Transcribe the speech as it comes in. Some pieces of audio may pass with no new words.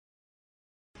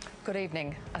Good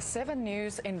evening. A 7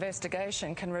 News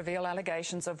investigation can reveal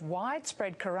allegations of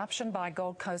widespread corruption by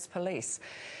Gold Coast police.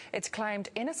 It's claimed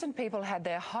innocent people had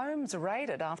their homes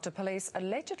raided after police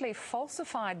allegedly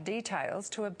falsified details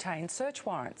to obtain search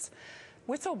warrants.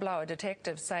 Whistleblower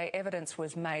detectives say evidence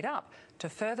was made up to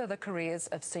further the careers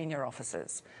of senior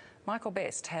officers. Michael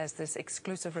Best has this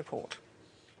exclusive report.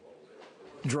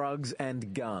 Drugs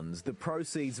and guns, the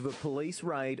proceeds of a police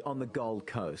raid on the Gold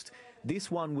Coast. This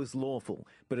one was lawful,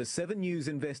 but a 7 News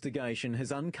investigation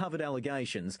has uncovered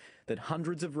allegations that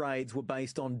hundreds of raids were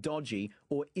based on dodgy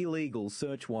or illegal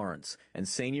search warrants, and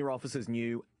senior officers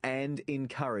knew and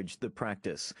encouraged the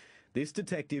practice. This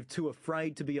detective, too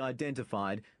afraid to be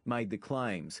identified, made the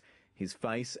claims. His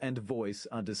face and voice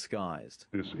are disguised.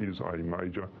 This is a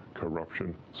major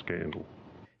corruption scandal.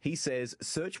 He says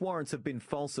search warrants have been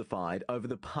falsified over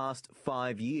the past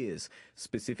 5 years.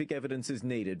 Specific evidence is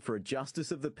needed for a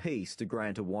justice of the peace to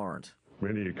grant a warrant.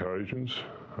 Many occasions,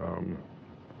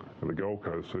 at the Gold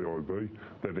Coast CIB,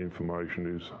 that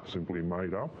information is simply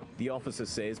made up. The officer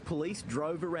says police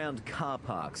drove around car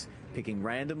parks, picking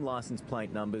random licence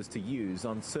plate numbers to use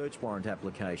on search warrant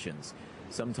applications.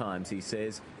 Sometimes, he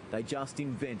says, they just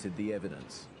invented the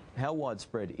evidence. How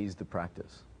widespread is the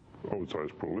practice? I would say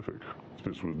it's prolific.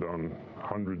 This was done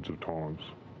hundreds of times.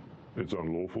 It's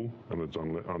unlawful and it's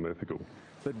unethical.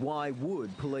 But why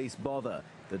would police bother?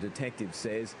 The detective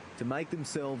says to make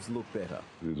themselves look better.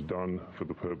 It is done for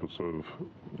the purpose of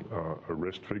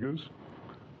arrest figures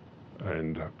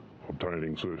and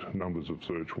obtaining numbers of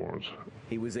search warrants.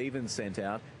 He was even sent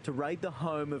out to raid the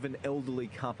home of an elderly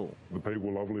couple. The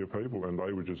people were lovely people, and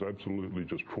they were just absolutely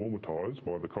traumatised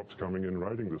by the cops coming in and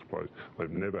raiding this place. They've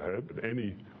never had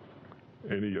any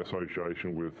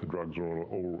association with drugs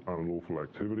or unlawful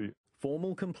activity.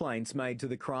 Formal complaints made to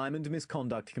the Crime and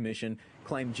Misconduct Commission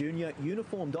claim junior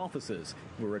uniformed officers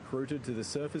were recruited to the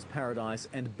Surfers Paradise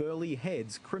and Burleigh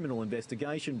Heads criminal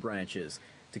investigation branches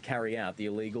to carry out the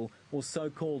illegal or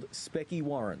so-called specky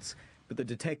warrants. But the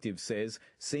detective says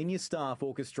senior staff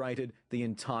orchestrated the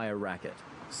entire racket.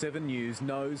 7 News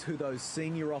knows who those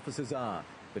senior officers are,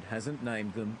 but hasn't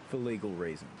named them for legal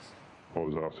reasons. I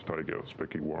was asked to take out a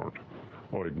specky warrant.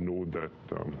 I ignored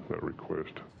that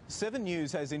request. 7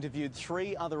 News has interviewed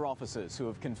 3 other officers who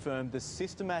have confirmed the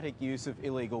systematic use of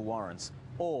illegal warrants.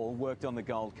 All worked on the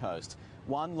Gold Coast.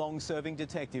 One long-serving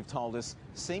detective told us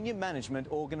senior management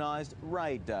organised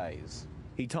raid days.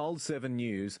 He told 7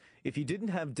 News if you didn't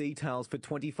have details for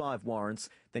 25 warrants,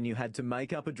 then you had to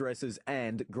make up addresses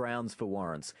and grounds for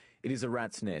warrants. It is a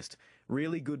rat's nest.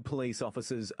 Really good police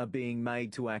officers are being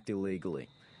made to act illegally.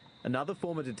 Another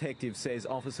former detective says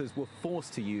officers were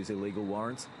forced to use illegal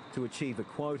warrants to achieve a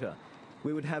quota.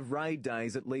 We would have raid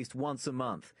days at least once a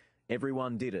month.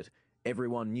 Everyone did it.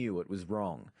 Everyone knew it was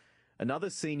wrong.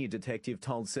 Another senior detective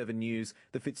told 7 News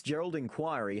the Fitzgerald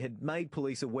inquiry had made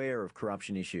police aware of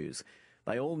corruption issues.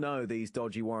 They all know these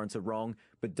dodgy warrants are wrong,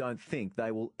 but don't think they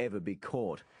will ever be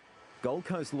caught. Gold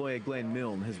Coast lawyer Glenn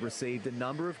Milne has received a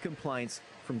number of complaints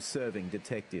from serving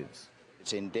detectives.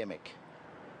 It's endemic.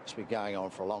 It's been going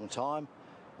on for a long time,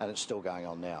 and it's still going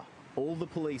on now. All the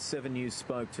police 7 News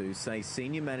spoke to say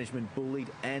senior management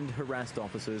bullied and harassed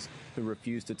officers who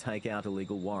refused to take out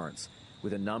illegal warrants,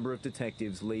 with a number of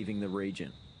detectives leaving the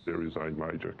region. There is a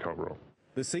major cover-up.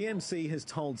 The CMC has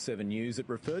told 7 News it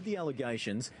referred the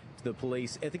allegations to the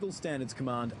Police Ethical Standards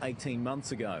Command 18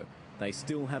 months ago. They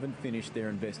still haven't finished their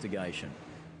investigation.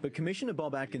 But Commissioner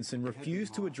Bob Atkinson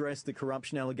refused to address the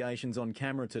corruption allegations on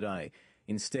camera today.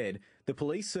 Instead, the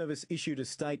police service issued a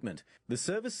statement. The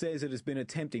service says it has been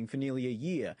attempting for nearly a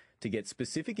year to get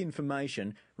specific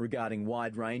information regarding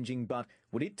wide-ranging but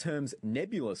what it terms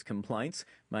nebulous complaints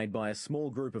made by a small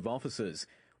group of officers.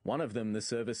 One of them, the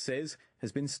service says,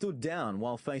 has been stood down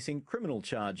while facing criminal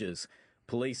charges.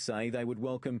 Police say they would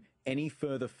welcome any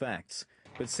further facts.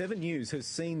 But 7 News has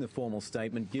seen the formal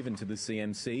statement given to the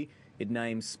CMC. It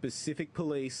names specific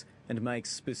police and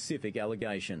makes specific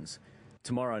allegations.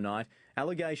 Tomorrow night,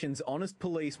 allegations honest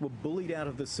police were bullied out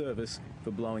of the service for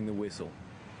blowing the whistle.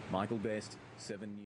 Michael Best, 7 News.